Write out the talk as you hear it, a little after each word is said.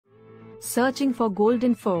Searching for gold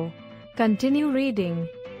info. Continue reading.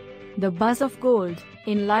 The buzz of gold,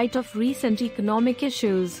 in light of recent economic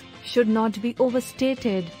issues, should not be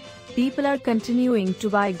overstated. People are continuing to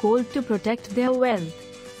buy gold to protect their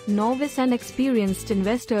wealth. Novice and experienced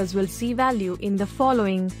investors will see value in the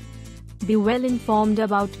following. Be well informed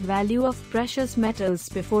about value of precious metals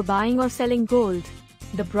before buying or selling gold.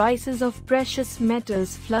 The prices of precious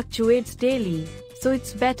metals fluctuates daily, so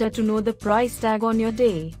it's better to know the price tag on your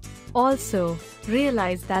day. Also,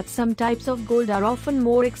 realize that some types of gold are often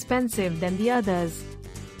more expensive than the others.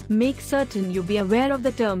 Make certain you be aware of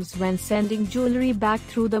the terms when sending jewelry back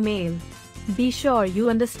through the mail. Be sure you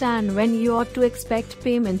understand when you ought to expect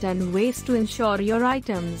payment and ways to insure your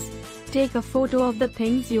items. Take a photo of the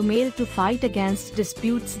things you mail to fight against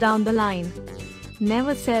disputes down the line.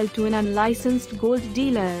 Never sell to an unlicensed gold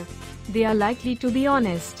dealer. They are likely to be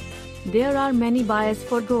honest. There are many buyers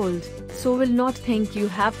for gold, so will not think you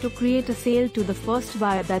have to create a sale to the first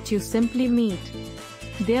buyer that you simply meet.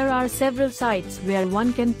 There are several sites where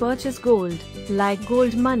one can purchase gold, like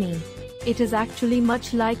GoldMoney. It is actually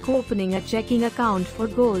much like opening a checking account for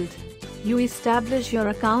gold. You establish your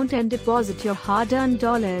account and deposit your hard-earned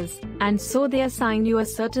dollars, and so they assign you a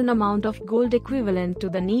certain amount of gold equivalent to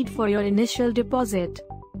the need for your initial deposit.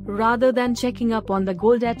 Rather than checking up on the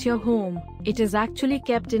gold at your home, it is actually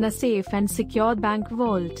kept in a safe and secure bank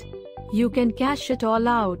vault. You can cash it all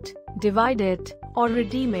out, divide it, or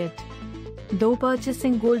redeem it. Though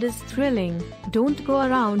purchasing gold is thrilling, don't go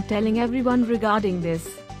around telling everyone regarding this.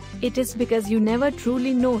 It is because you never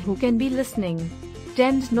truly know who can be listening.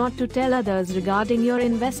 Tend not to tell others regarding your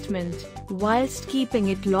investment, whilst keeping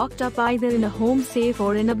it locked up either in a home safe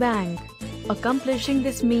or in a bank. Accomplishing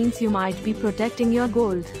this means you might be protecting your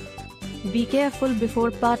gold. Be careful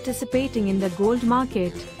before participating in the gold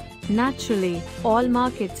market. Naturally, all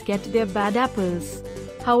markets get their bad apples.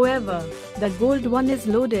 However, the gold one is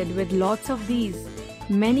loaded with lots of these.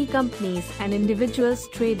 Many companies and individuals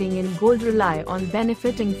trading in gold rely on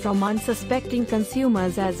benefiting from unsuspecting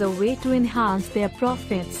consumers as a way to enhance their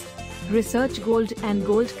profits. Research gold and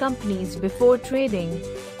gold companies before trading.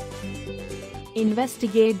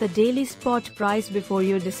 Investigate the daily spot price before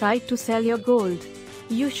you decide to sell your gold.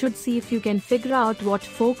 You should see if you can figure out what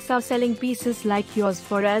folks are selling pieces like yours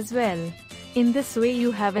for as well. In this way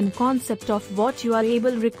you have a concept of what you are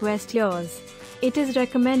able to request yours. It is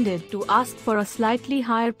recommended to ask for a slightly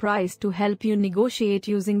higher price to help you negotiate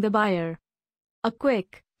using the buyer. A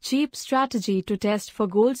quick, cheap strategy to test for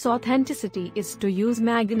gold's authenticity is to use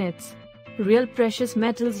magnets. Real precious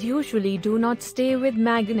metals usually do not stay with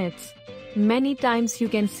magnets. Many times you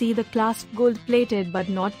can see the clasp gold-plated, but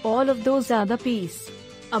not all of those are the piece.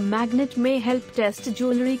 A magnet may help test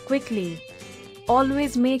jewelry quickly.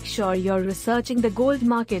 Always make sure you're researching the gold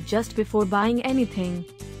market just before buying anything.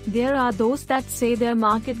 There are those that say they're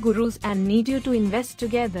market gurus and need you to invest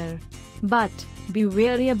together. But be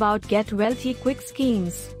wary about get wealthy quick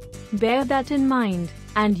schemes. Bear that in mind,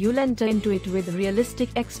 and you'll enter into it with realistic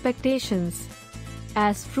expectations.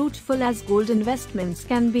 As fruitful as gold investments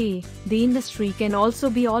can be, the industry can also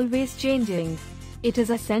be always changing. It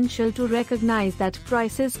is essential to recognize that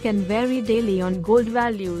prices can vary daily on gold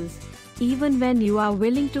values. Even when you are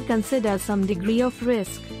willing to consider some degree of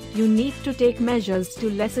risk, you need to take measures to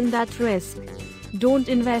lessen that risk. Don't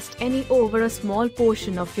invest any over a small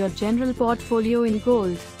portion of your general portfolio in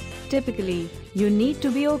gold. Typically, you need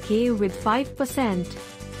to be okay with 5%.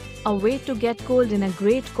 A way to get gold in a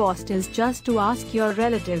great cost is just to ask your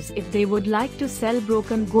relatives if they would like to sell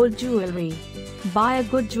broken gold jewelry. Buy a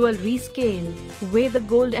good jewelry scale, weigh the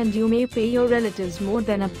gold, and you may pay your relatives more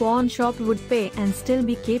than a pawn shop would pay and still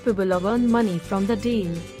be capable of earn money from the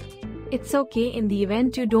deal. It's okay in the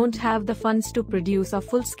event you don't have the funds to produce a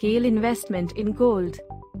full-scale investment in gold.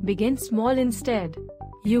 Begin small instead.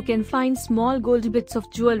 You can find small gold bits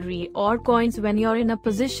of jewelry or coins when you're in a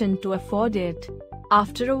position to afford it.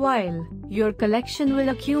 After a while, your collection will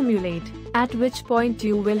accumulate, at which point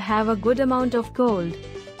you will have a good amount of gold.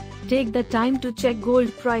 Take the time to check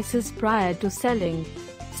gold prices prior to selling.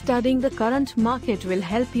 Studying the current market will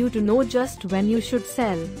help you to know just when you should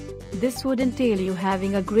sell. This would entail you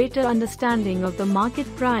having a greater understanding of the market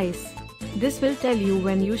price. This will tell you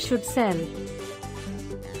when you should sell.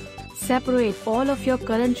 Separate all of your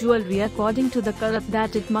current jewelry according to the color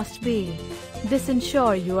that it must be. This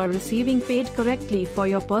ensures you are receiving paid correctly for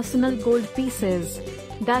your personal gold pieces.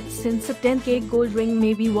 That's since a 10K gold ring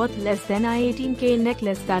may be worth less than a 18K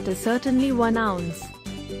necklace that is certainly 1 ounce.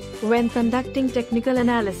 When conducting technical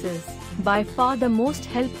analysis, by far the most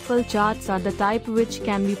helpful charts are the type which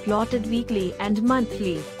can be plotted weekly and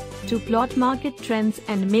monthly. To plot market trends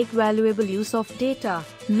and make valuable use of data,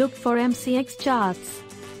 look for MCX charts.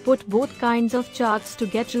 Put both kinds of charts to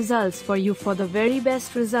get results for you for the very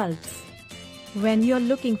best results. When you're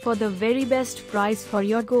looking for the very best price for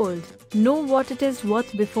your gold, know what it is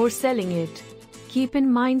worth before selling it. Keep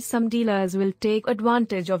in mind some dealers will take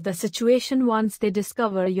advantage of the situation once they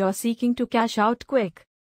discover you're seeking to cash out quick.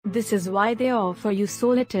 This is why they offer you so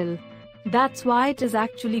little. That's why it is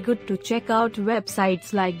actually good to check out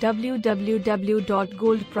websites like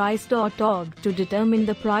www.goldprice.org to determine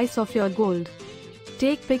the price of your gold.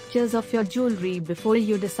 Take pictures of your jewelry before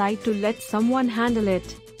you decide to let someone handle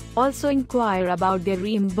it. Also inquire about their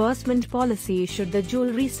reimbursement policy should the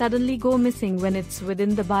jewelry suddenly go missing when it's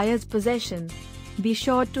within the buyer's possession. Be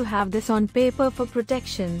sure to have this on paper for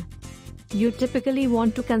protection. You typically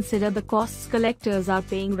want to consider the costs collectors are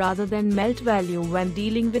paying rather than melt value when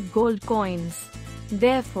dealing with gold coins.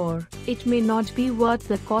 Therefore, it may not be worth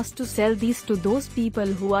the cost to sell these to those people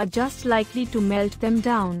who are just likely to melt them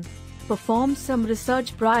down. Perform some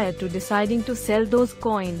research prior to deciding to sell those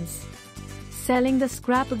coins. Selling the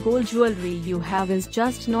scrap gold jewelry you have is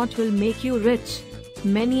just not will make you rich.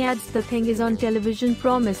 Many ads the thing is on television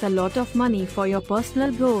promise a lot of money for your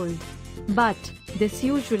personal gold. But this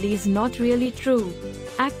usually is not really true.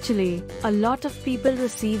 Actually, a lot of people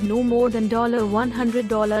receive no more than $100,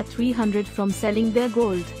 $300 from selling their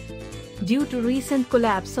gold. Due to recent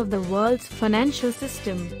collapse of the world's financial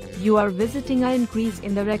system, you are visiting an increase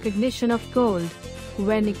in the recognition of gold.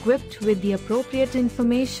 When equipped with the appropriate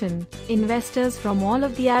information, investors from all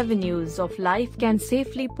of the avenues of life can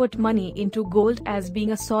safely put money into gold as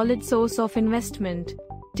being a solid source of investment.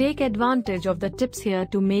 Take advantage of the tips here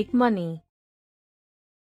to make money.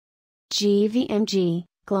 GVMG,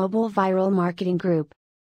 Global Viral Marketing Group.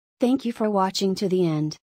 Thank you for watching to the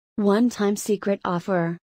end. One-time secret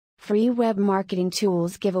offer. Free web marketing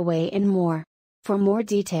tools giveaway and more. For more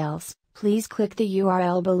details, please click the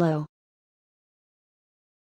URL below.